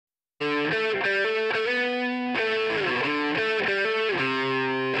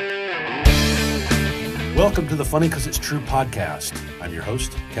Welcome to the Funny 'Cause It's True podcast. I'm your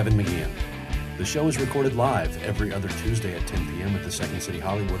host, Kevin McGeehan. The show is recorded live every other Tuesday at 10 p.m. at the Second City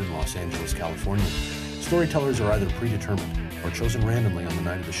Hollywood in Los Angeles, California. Storytellers are either predetermined or chosen randomly on the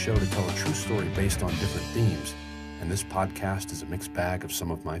night of the show to tell a true story based on different themes, and this podcast is a mixed bag of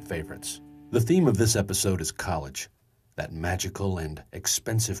some of my favorites. The theme of this episode is college, that magical and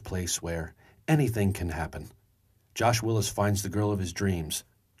expensive place where anything can happen. Josh Willis finds the girl of his dreams.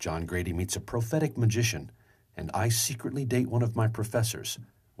 John Grady meets a prophetic magician, and I secretly date one of my professors,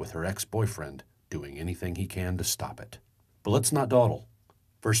 with her ex-boyfriend doing anything he can to stop it. But let's not dawdle.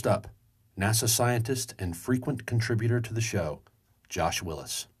 First up, NASA scientist and frequent contributor to the show, Josh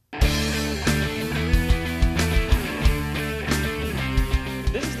Willis.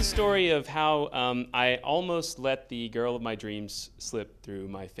 This is the story of how I almost let the girl of my dreams slip through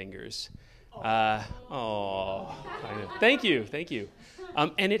my fingers. Thank you.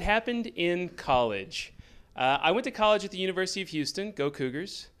 And it happened in college. I went to college at the University of Houston. Go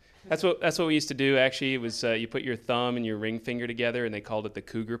Cougars! That's what we used to do. Actually, it was you put your thumb and your ring finger together, and they called it the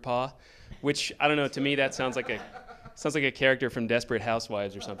Cougar Paw, which I don't know. To me, that sounds like a character from Desperate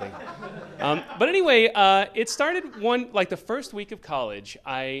Housewives or something. But anyway, it started the first week of college.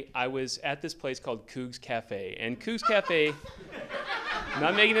 I was at this place called Cougs Cafe, and Cougs Cafe, I'm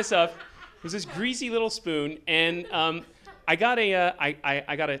not making this up, it was this greasy little spoon, and I got a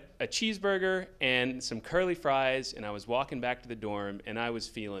cheeseburger and some curly fries, and I was walking back to the dorm, and I was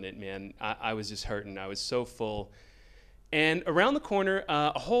feeling it, man. I was just hurting. I was so full. And around the corner,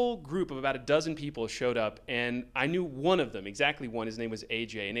 a whole group of about a dozen people showed up, and I knew one of them, exactly one. His name was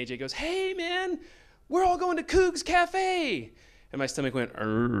AJ, and AJ goes, "Hey, man, we're all going to Cougs Cafe." And my stomach went,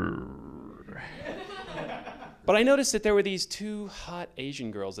 "Arr." But I noticed that there were these two hot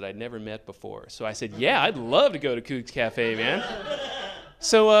Asian girls that I'd never met before. So I said, "Yeah, I'd love to go to Cougs Cafe, man."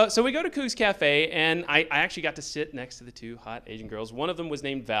 So we go to Cougs Cafe, and I actually got to sit next to the two hot Asian girls. One of them was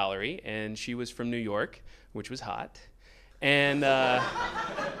named Valerie, and she was from New York, which was hot. And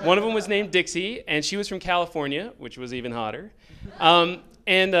one of them was named Dixie, and she was from California, which was even hotter. I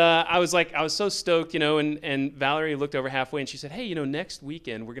was so stoked, and Valerie looked over halfway, and she said, "Hey, next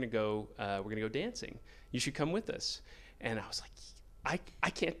weekend we're gonna go dancing. You should come with us." And I was like, I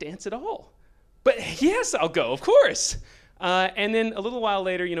can't dance at all. But yes, I'll go, of course. And then a little while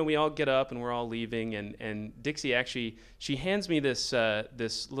later, we all get up and we're all leaving. And Dixie actually, she hands me this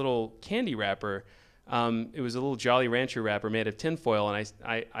little candy wrapper. It was a little Jolly Rancher wrapper made of tinfoil. And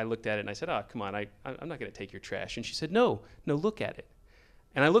I looked at it and I said, "Oh, come on, I'm not going to take your trash." And she said, no, look at it.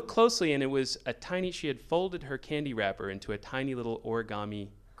 And I looked closely, and it was she had folded her candy wrapper into a tiny little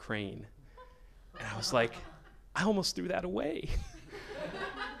origami crane. And I was like, I almost threw that away.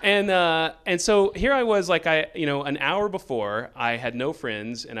 And so here I was, an hour before, I had no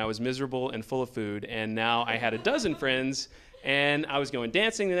friends, and I was miserable and full of food, and now I had a dozen friends, and I was going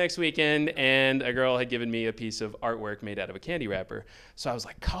dancing the next weekend, and a girl had given me a piece of artwork made out of a candy wrapper. So I was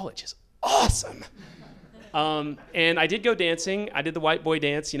like, college is awesome. And I did go dancing. I did the white boy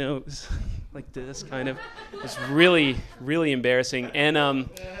dance, like this kind of. It was really, really embarrassing. And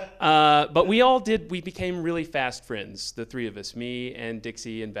but we became really fast friends, the three of us, me and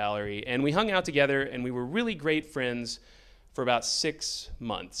Dixie and Valerie. And we hung out together, and we were really great friends for about 6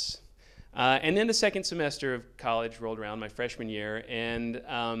 months. And then the second semester of college rolled around, my freshman year, and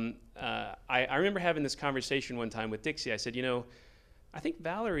I remember having this conversation one time with Dixie. I said, I think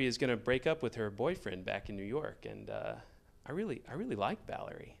Valerie is going to break up with her boyfriend back in New York, and I really like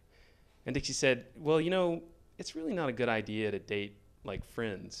Valerie. And Dixie said, "Well, it's really not a good idea to date like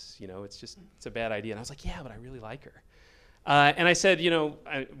friends. It's a bad idea." And I was like, "Yeah, but I really like her." And I said,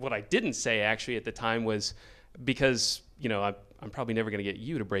 what I didn't say actually at the time was because I'm probably never going to get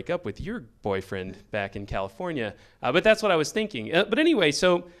you to break up with your boyfriend back in California. But that's what I was thinking. But anyway,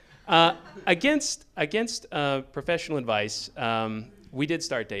 so against professional advice, we did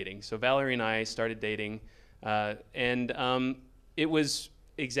start dating. So Valerie and I started dating, and it was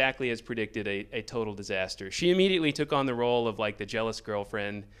exactly as predicted, a total disaster. She immediately took on the role of the jealous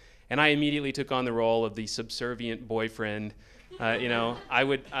girlfriend, and I immediately took on the role of the subservient boyfriend. I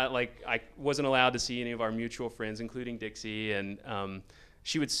wasn't allowed to see any of our mutual friends, including Dixie, and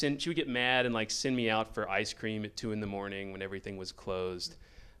she would get mad and send me out for ice cream at 2 a.m. when everything was closed.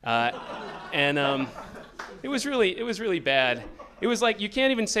 It was really bad. It was you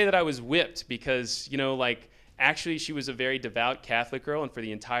can't even say that I was whipped because, actually she was a very devout Catholic girl, and for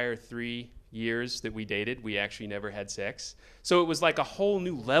the entire 3 years that we dated, we actually never had sex. So it was a whole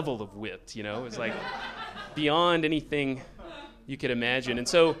new level of whipped, It was beyond anything you could imagine. And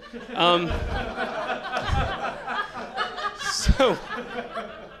so,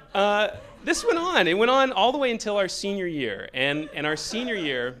 this went on. It went on all the way until our senior year. And our senior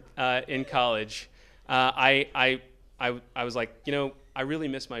year in college, I was like, I really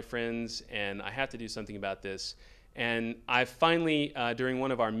miss my friends, and I have to do something about this. And I finally, during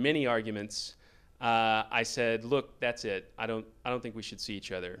one of our many arguments, I said, look, that's it. I don't think we should see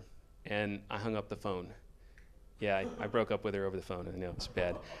each other. And I hung up the phone. Yeah, I broke up with her over the phone. I know, it's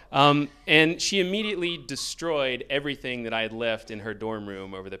bad. And she immediately destroyed everything that I had left in her dorm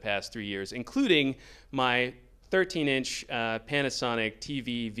room over the past 3 years, including my 13-inch Panasonic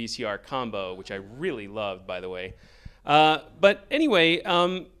TV VCR combo, which I really loved, by the way. But anyway,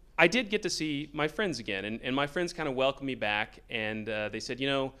 I did get to see my friends again, and my friends kind of welcomed me back, and they said,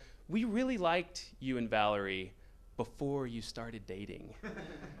 we really liked you and Valerie before you started dating.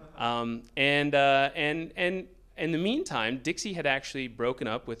 In the meantime, Dixie had actually broken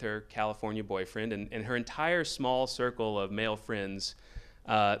up with her California boyfriend, and her entire small circle of male friends,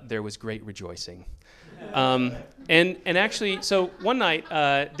 there was great rejoicing. And actually, so one night,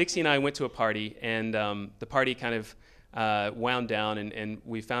 Dixie and I went to a party, and the party kind of wound down, and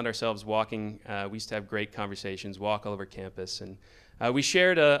we found ourselves walking. We used to have great conversations, walk all over campus, and we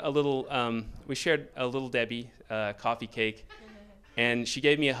shared a little Debbie coffee cake, and she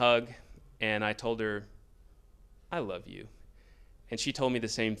gave me a hug, and I told her, I love you. And she told me the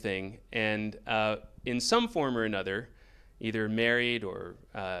same thing. And in some form or another, either married or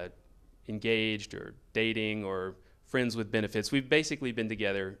engaged or dating or friends with benefits, we've basically been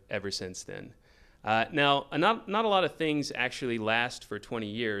together ever since then. Now, not a lot of things actually last for 20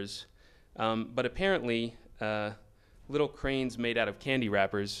 years, but apparently little cranes made out of candy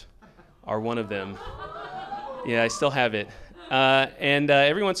wrappers are one of them. Yeah, I still have it. And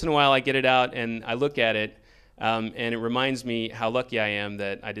every once in a while I get it out and I look at it, and it reminds me how lucky I am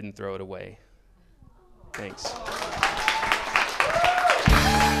that I didn't throw it away. Thanks.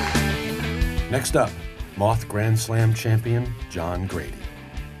 Next up, Moth Grand Slam champion John Grady.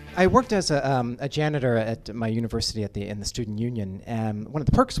 I worked as a janitor at my university in the student union, and one of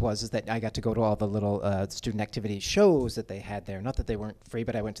the perks is that I got to go to all the little student activity shows that they had there. Not that they weren't free,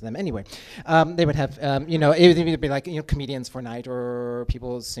 but I went to them anyway. They would have, it would either be like comedians for a night, or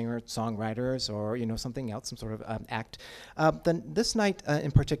people, singer-songwriters, or something else, some sort of act. Then this night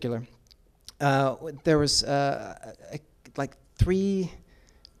in particular, there was like 3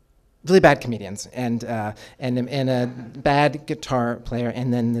 really bad comedians, and a bad guitar player,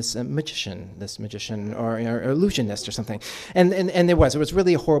 and then this magician or illusionist or something, and it was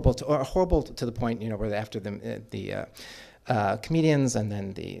really horrible to the point where after the comedians and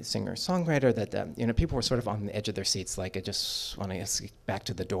then the singer-songwriter that people were sort of on the edge of their seats, like I just want to get back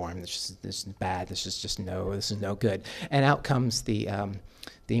to the dorm. This is bad. This is no good. And out comes the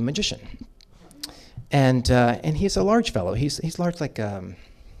magician, and he's a large fellow. He's large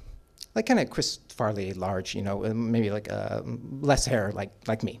like kind of Chris Farley large, maybe like less hair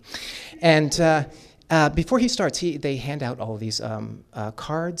like me. And before he starts, they hand out all of these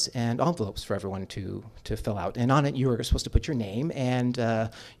cards and envelopes for everyone to fill out. And on it, you were supposed to put your name and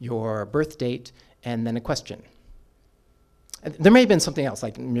your birth date and then a question. There may have been something else,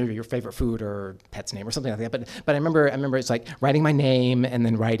 like maybe your favorite food or pet's name or something like that. But I remember it's like writing my name and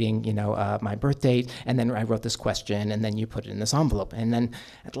then writing my birth date, and then I wrote this question, and then you put it in this envelope. And then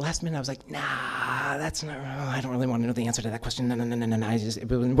at the last minute I was like, nah, that's not. I don't really want to know the answer to that question. No.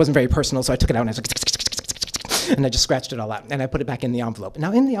 It wasn't very personal, so I took it out and I was like, and I just scratched it all out and I put it back in the envelope.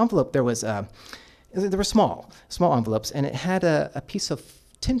 Now in the envelope there were small envelopes, and it had a piece of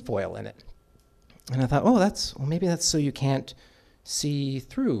tinfoil in it. And I thought, maybe that's so you can't see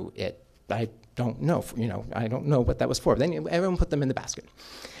through it. I don't know, I don't know what that was for. Then everyone put them in the basket.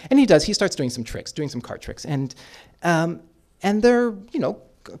 And he starts doing some card tricks. And they're,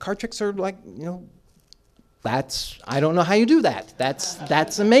 card tricks are like, I don't know how you do that.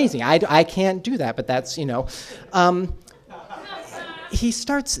 That's amazing. I can't do that, but that's, he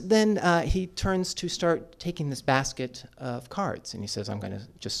turns to start taking this basket of cards, and he says, I'm going to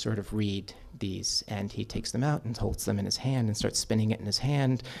just sort of read these. And he takes them out and holds them in his hand and starts spinning it in his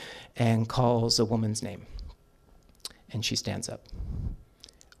hand and calls a woman's name. And she stands up.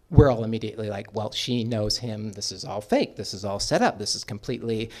 We're all immediately like, well, she knows him. This is all fake. This is all set up. This is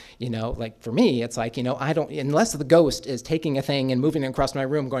completely, like for me, it's like, I don't, unless the ghost is taking a thing and moving it across my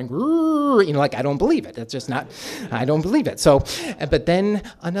room going, like, I don't believe it. That's just not, I don't believe it. So, but then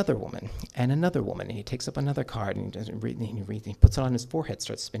another woman, and he takes up another card and he doesn't read, he puts it on his forehead,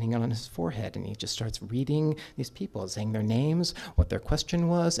 starts spinning it on his forehead, and he just starts reading these people, saying their names, what their question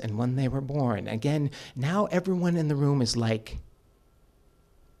was, and when they were born. Again, now everyone in the room is like,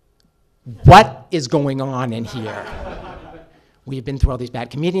 what is going on in here? we've been through all these bad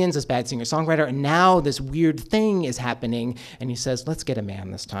comedians, this bad singer-songwriter, and now this weird thing is happening. And he says, let's get a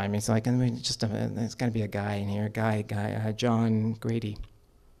man this time. He's like, I mean, there's got to be a guy in here, John Grady.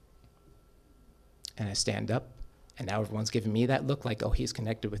 And I stand up, and now everyone's giving me that look like, oh, he's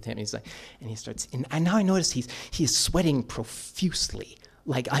connected with him. He's like, and he starts, and now I notice he's sweating profusely.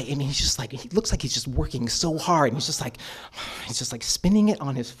 Like, I mean, he's just like, he looks like he's just working so hard. And he's just like spinning it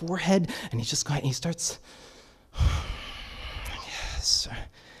on his forehead. And he's just going, and he starts, yes,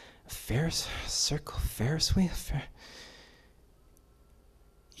 Ferris wheel.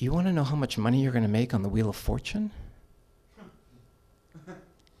 You want to know how much money you're going to make on the Wheel of Fortune?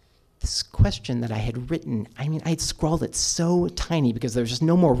 This question that I had written, I mean, I had scrawled it so tiny because there was just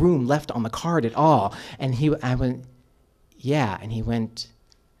no more room left on the card at all. And I went, yeah, and he went,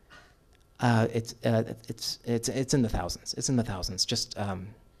 it's in the thousands. It's in the thousands. Just come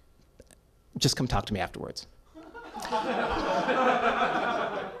talk to me afterwards.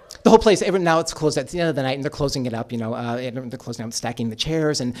 The whole place, now it's closed at the end of the night, and they're closing it up, they're closing up, stacking the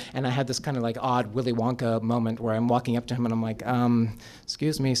chairs, and I had this kind of like odd Willy Wonka moment where I'm walking up to him and I'm like,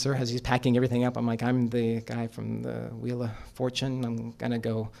 excuse me, sir, as he's packing everything up, I'm like, I'm the guy from the Wheel of Fortune, I'm gonna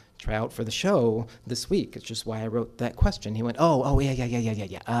go try out for the show this week, it's just why I wrote that question. He went, oh, yeah,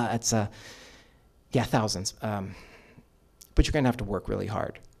 it's, thousands, but you're gonna have to work really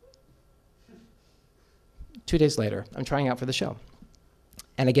hard. 2 days later, I'm trying out for the show.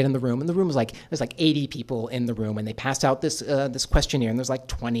 And I get in the room, and the room is like, there's like 80 people in the room, and they passed out this questionnaire, and there's like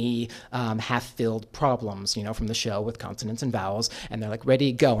 20 half-filled problems, from the show with consonants and vowels, and they're like,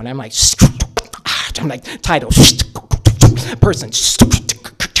 ready, go. And I'm like, title, person,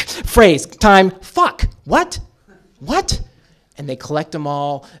 phrase, time, fuck, what? And they collect them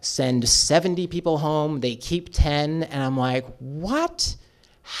all, send 70 people home, they keep 10, and I'm like, what?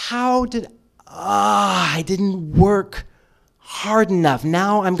 How did, I didn't work hard enough.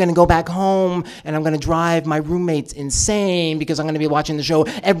 Now I'm going to go back home and I'm going to drive my roommates insane because I'm going to be watching the show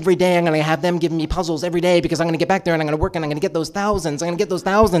every day. I'm going to have them giving me puzzles every day because I'm going to get back there and I'm going to work and I'm going to get those thousands. I'm going to get those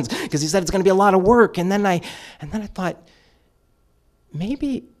thousands because he said it's going to be a lot of work. And then I thought,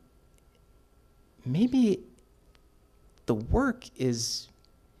 maybe the work is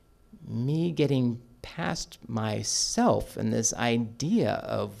me getting past myself and this idea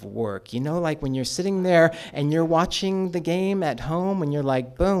of work. Like when you're sitting there and you're watching the game at home and you're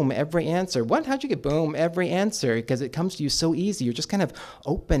like, boom, every answer. What? How'd you get boom, every answer? Because it comes to you so easy. You're just kind of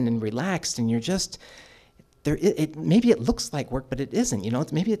open and relaxed and you're just, maybe it looks like work, but it isn't.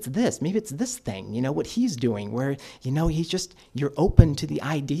 Maybe it's this thing, what he's doing where, you're open to the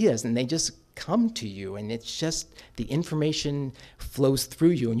ideas and they just come to you, and it's just the information flows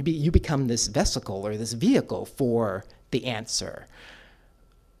through you, and you become this vesicle or this vehicle for the answer.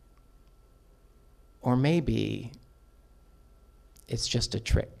 Or maybe it's just a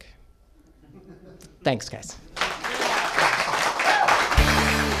trick. Thanks, guys.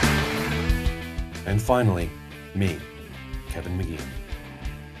 And finally, me, Kevin McGeehan.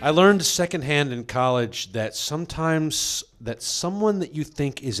 I learned secondhand in college that sometimes that someone that you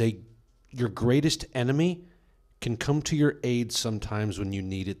think is your greatest enemy can come to your aid sometimes when you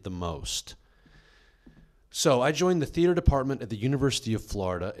need it the most. So I joined the theater department at the University of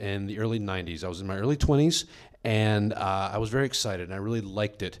Florida in the early 90s. I was in my early 20s, and I was very excited, and I really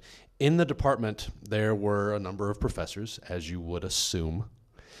liked it. In the department, there were a number of professors, as you would assume.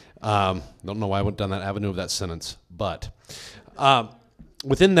 Don't know why I went down that avenue of that sentence, but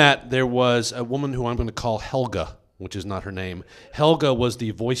within that, there was a woman who I'm going to call Helga, which is not her name. Helga was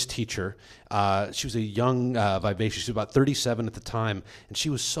the voice teacher. She was a young, vivacious, she was about 37 at the time, and she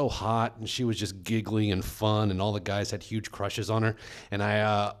was so hot, and she was just giggly and fun, and all the guys had huge crushes on her, and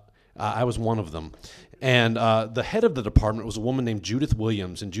I was one of them. And the head of the department was a woman named Judith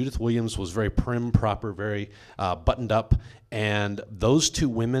Williams, and Judith Williams was very prim, proper, very buttoned up, and those two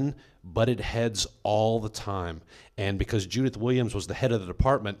women butted heads all the time. And because Judith Williams was the head of the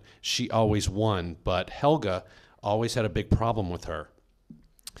department, she always won, but Helga always had a big problem with her.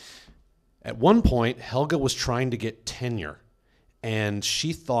 At one point, Helga was trying to get tenure, and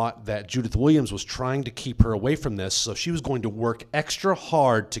she thought that Judith Williams was trying to keep her away from this, so she was going to work extra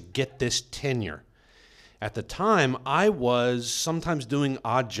hard to get this tenure. At the time, I was sometimes doing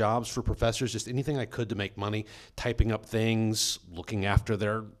odd jobs for professors, just anything I could to make money, typing up things, looking after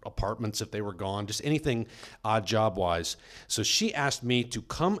their apartments if they were gone, just anything odd job-wise. So she asked me to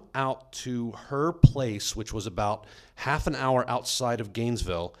come out to her place, which was about half an hour outside of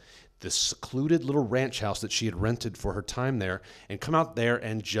Gainesville, this secluded little ranch house that she had rented for her time there, and come out there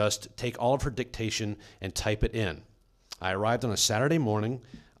and just take all of her dictation and type it in. I arrived on a Saturday morning.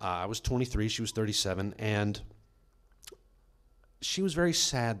 I was 23, she was 37, and she was very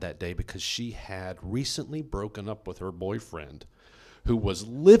sad that day because she had recently broken up with her boyfriend who was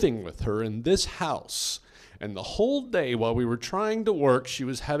living with her in this house. And the whole day while we were trying to work, she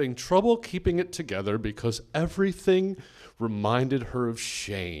was having trouble keeping it together because everything reminded her of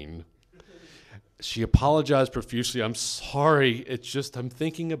Shane. She apologized profusely. I'm sorry. It's just I'm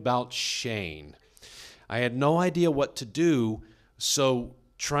thinking about Shane. I had no idea what to do, so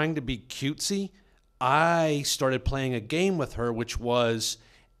trying to be cutesy, I started playing a game with her, which was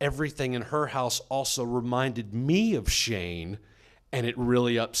everything in her house also reminded me of Shane, and it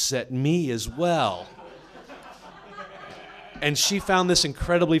really upset me as well. And she found this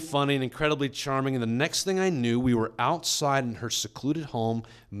incredibly funny and incredibly charming, and the next thing I knew, we were outside in her secluded home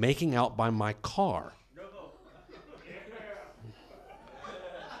making out by my car.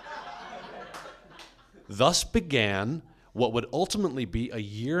 Thus began what would ultimately be a 1.5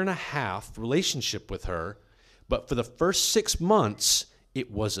 year relationship with her, but for the first 6 months,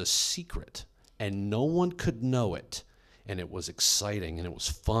 it was a secret, and no one could know it. And it was exciting, and it was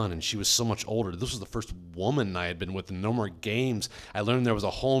fun, and she was so much older. This was the first woman I had been with, and no more games. I learned there was a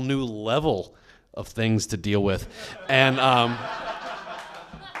whole new level of things to deal with. And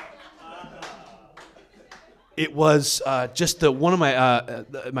it was just one of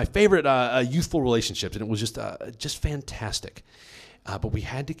my favorite youthful relationships, and it was just fantastic. But we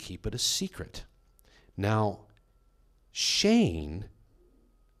had to keep it a secret. Now, Shane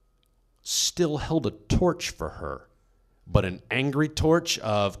still held a torch for her, but an angry torch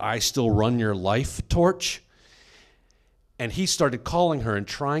of I still run your life torch. And he started calling her and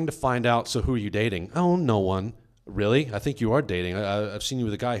trying to find out, so who are you dating? Oh, no one. Really? I think you are dating. I've seen you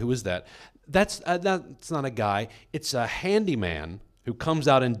with a guy. Who is that? That's not a guy. It's a handyman who comes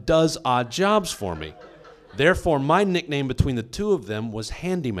out and does odd jobs for me. Therefore, my nickname between the two of them was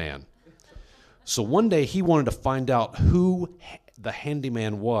Handyman. So one day he wanted to find out who the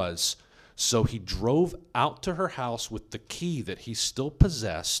handyman was. So he drove out to her house with the key that he still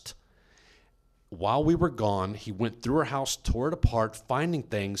possessed. While we were gone, he went through her house, tore it apart, finding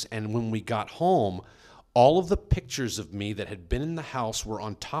things, and when we got home, all of the pictures of me that had been in the house were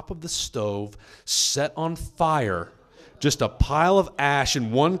on top of the stove, set on fire, just a pile of ash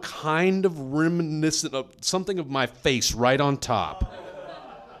and one kind of reminiscent of something of my face right on top.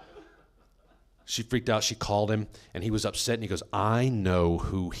 She freaked out. She called him, and he was upset, and he goes, I know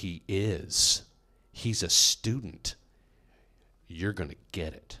who he is. He's a student. You're going to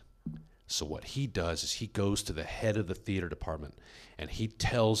get it. So what he does is he goes to the head of the theater department, and he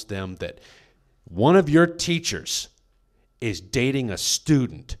tells them that one of your teachers is dating a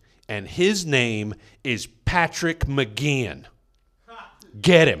student, and his name is Patrick McGeehan.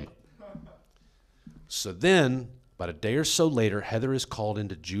 Get him. So then, about a day or so later, Helga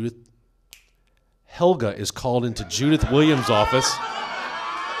is called into Judith Williams' office.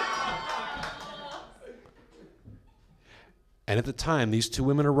 And at the time, these two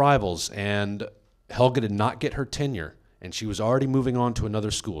women are rivals, and Helga did not get her tenure, and she was already moving on to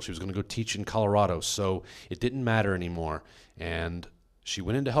another school. She was going to go teach in Colorado, so it didn't matter anymore. And she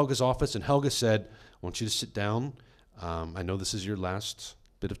went into Helga's office, and Helga said, I want you to sit down. I know this is your last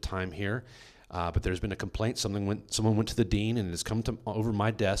bit of time here, but there's been a complaint. Someone went to the dean, and it has come over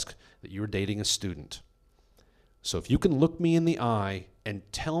my desk that you were dating a student. So if you can look me in the eye and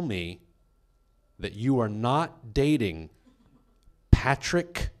tell me that you are not dating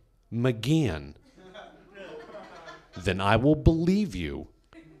Patrick McGeehan, then I will believe you,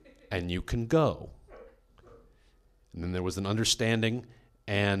 and you can go. And then there was an understanding,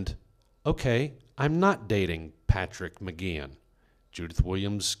 and okay, I'm not dating Patrick McGeehan. Judith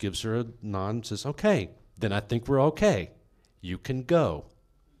Williams gives her a nod and says, okay, then I think we're okay. You can go.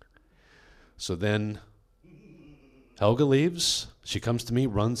 So then Helga leaves. She comes to me,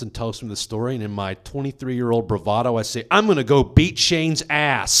 runs and tells me the story, and in my 23-year-old bravado, I say, I'm going to go beat Shane's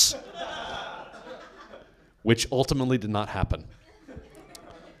ass, which ultimately did not happen.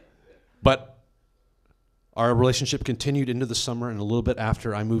 But our relationship continued into the summer, and a little bit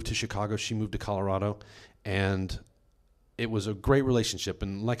after I moved to Chicago, she moved to Colorado, and it was a great relationship.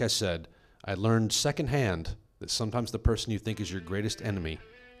 And like I said, I learned secondhand that sometimes the person you think is your greatest enemy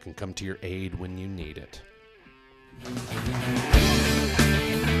can come to your aid when you need it.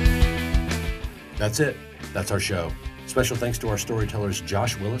 That's it. That's our show. Special thanks to our storytellers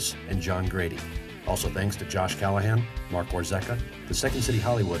Josh Willis and John Grady. Also thanks to Josh Callahan, Mark Warzeka, the Second City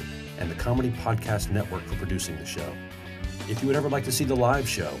Hollywood, and the Comedy Podcast Network for producing the show. If you would ever like to see the live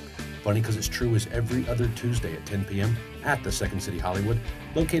show, Funny 'Cause It's True is every other Tuesday at 10 p.m. at the Second City Hollywood,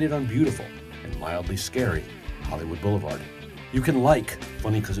 located on beautiful and mildly scary Hollywood Boulevard. You can like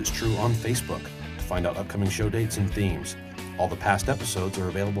Funny 'Cause It's True on Facebook to find out upcoming show dates and themes. All the past episodes are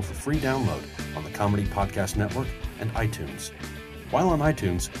available for free download on the Comedy Podcast Network and iTunes. While on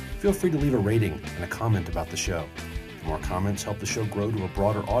iTunes, feel free to leave a rating and a comment about the show. The more comments help the show grow to a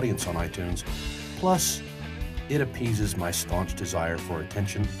broader audience on iTunes. Plus, it appeases my staunch desire for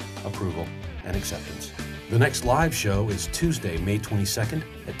attention, approval, and acceptance. The next live show is Tuesday, May 22nd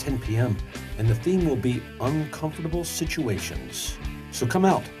at 10 p.m., and the theme will be uncomfortable situations. So come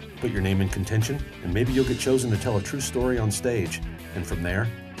out, put your name in contention, and maybe you'll get chosen to tell a true story on stage, and from there,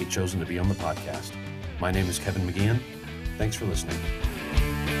 get chosen to be on the podcast. My name is Kevin McGeehan. Thanks for listening.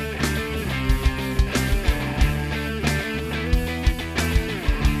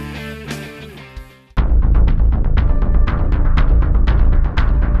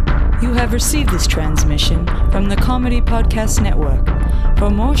 You have received this transmission from the Comedy Podcast Network. For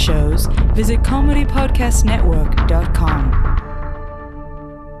more shows, visit comedypodcastnetwork.com.